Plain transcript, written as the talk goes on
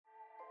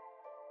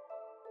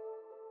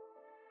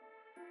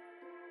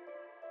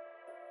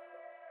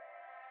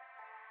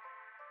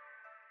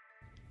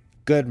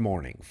Good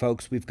morning,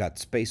 folks. We've got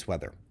space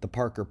weather, the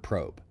Parker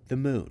probe, the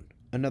moon,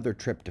 another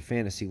trip to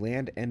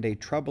Fantasyland, and a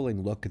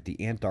troubling look at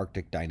the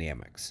Antarctic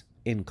dynamics,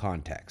 in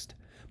context.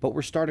 But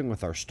we're starting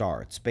with our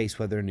star at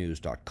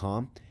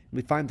spaceweathernews.com, and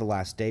we find the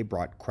last day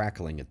brought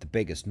crackling at the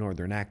biggest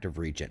northern active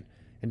region,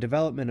 and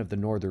development of the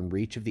northern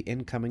reach of the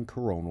incoming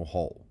coronal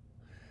hole.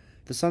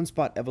 The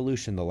sunspot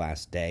evolution the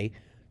last day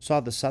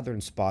saw the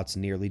southern spots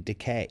nearly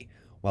decay,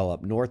 while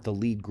up north the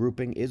lead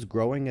grouping is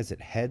growing as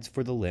it heads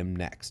for the limb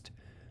next.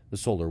 The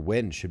solar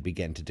wind should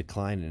begin to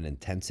decline in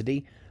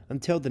intensity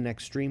until the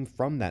next stream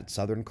from that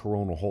southern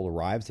coronal hole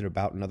arrives in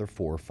about another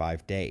 4 or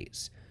 5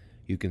 days.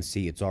 You can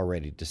see it's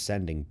already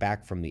descending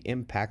back from the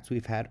impacts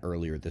we've had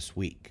earlier this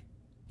week.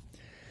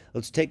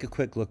 Let's take a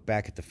quick look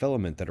back at the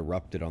filament that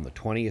erupted on the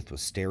 20th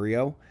with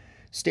Stereo.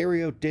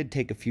 Stereo did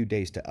take a few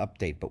days to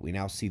update, but we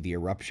now see the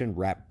eruption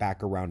wrap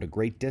back around a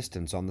great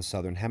distance on the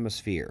southern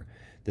hemisphere.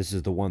 This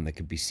is the one that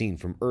could be seen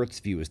from Earth's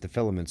view as the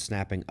filament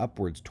snapping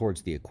upwards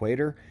towards the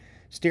equator.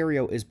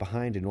 Stereo is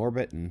behind in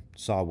orbit and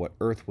saw what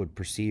Earth would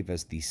perceive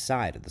as the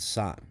side of the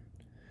sun.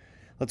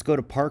 Let's go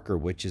to Parker,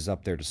 which is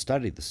up there to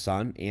study the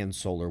sun and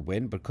solar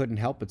wind, but couldn't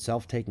help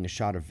itself taking a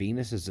shot of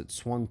Venus as it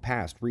swung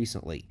past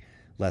recently,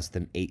 less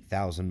than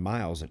 8,000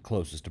 miles at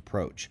closest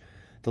approach.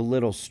 The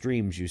little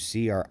streams you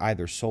see are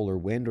either solar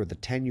wind or the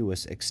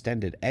tenuous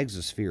extended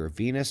exosphere of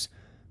Venus,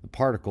 the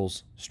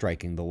particles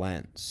striking the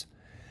lens.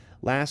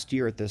 Last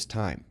year at this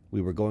time,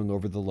 we were going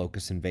over the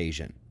locust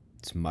invasion.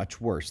 It's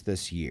much worse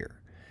this year.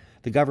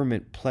 The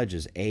government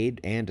pledges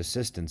aid and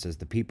assistance as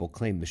the people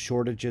claim the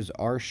shortages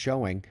are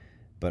showing,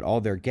 but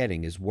all they're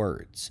getting is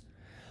words.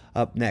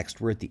 Up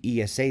next, we're at the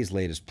ESA's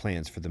latest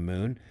plans for the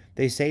moon.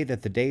 They say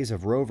that the days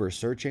of rover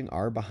searching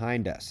are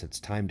behind us.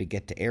 It's time to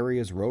get to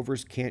areas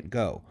rovers can't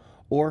go,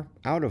 or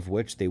out of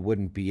which they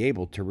wouldn't be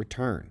able to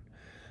return.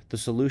 The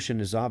solution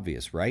is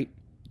obvious, right?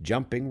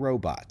 Jumping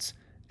robots,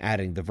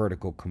 adding the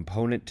vertical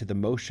component to the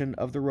motion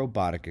of the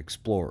robotic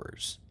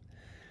explorers.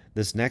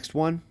 This next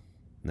one?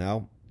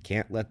 No.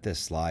 Can't let this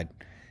slide.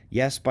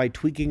 Yes, by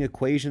tweaking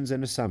equations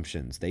and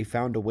assumptions, they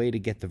found a way to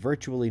get the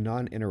virtually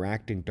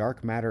non-interacting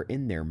dark matter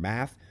in their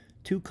math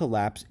to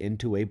collapse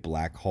into a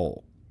black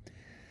hole.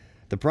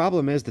 The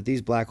problem is that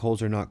these black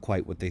holes are not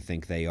quite what they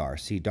think they are.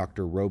 See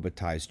Dr.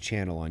 Robotai's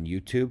channel on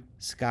YouTube,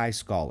 Sky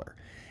Scholar.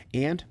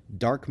 And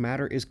dark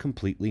matter is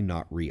completely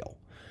not real.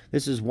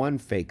 This is one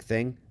fake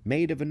thing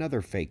made of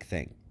another fake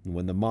thing. And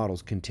when the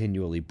models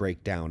continually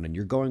break down and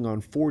you're going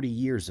on 40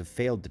 years of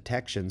failed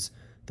detections,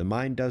 the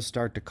mind does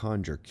start to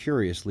conjure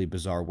curiously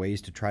bizarre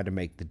ways to try to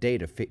make the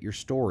data fit your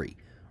story,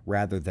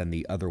 rather than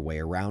the other way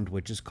around,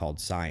 which is called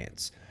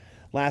science.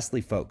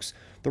 Lastly, folks,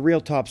 the real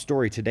top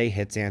story today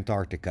hits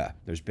Antarctica.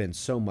 There's been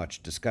so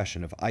much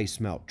discussion of ice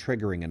melt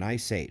triggering an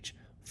ice age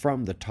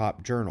from the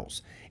top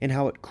journals, and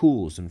how it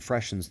cools and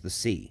freshens the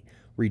sea,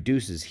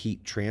 reduces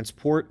heat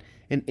transport,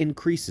 and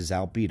increases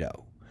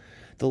albedo.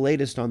 The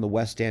latest on the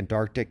West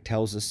Antarctic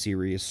tells a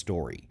serious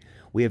story.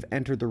 We have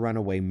entered the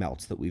runaway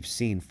melts that we've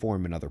seen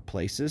form in other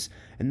places,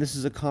 and this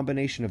is a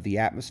combination of the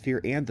atmosphere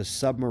and the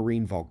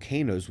submarine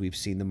volcanoes we've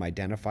seen them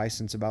identify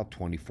since about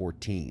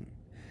 2014.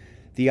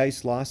 The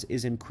ice loss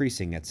is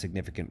increasing at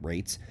significant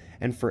rates,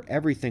 and for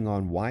everything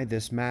on why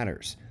this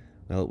matters,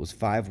 well, it was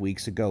 5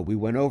 weeks ago we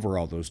went over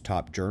all those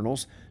top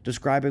journals,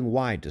 describing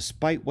why,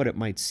 despite what it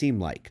might seem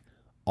like,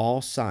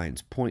 all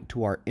signs point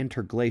to our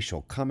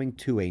interglacial coming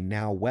to a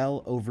now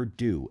well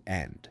overdue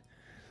end.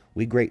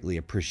 We greatly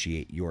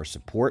appreciate your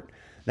support.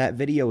 That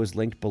video is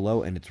linked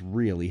below and it's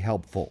really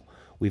helpful.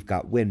 We've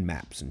got wind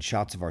maps and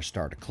shots of our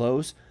star to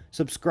close.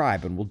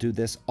 Subscribe and we'll do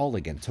this all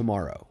again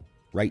tomorrow.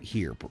 Right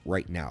here, but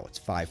right now it's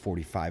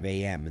 5:45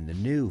 a.m. in the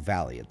new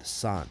Valley of the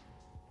Sun.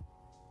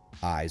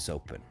 Eyes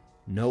open.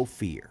 No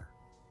fear.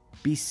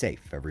 Be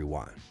safe,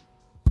 everyone.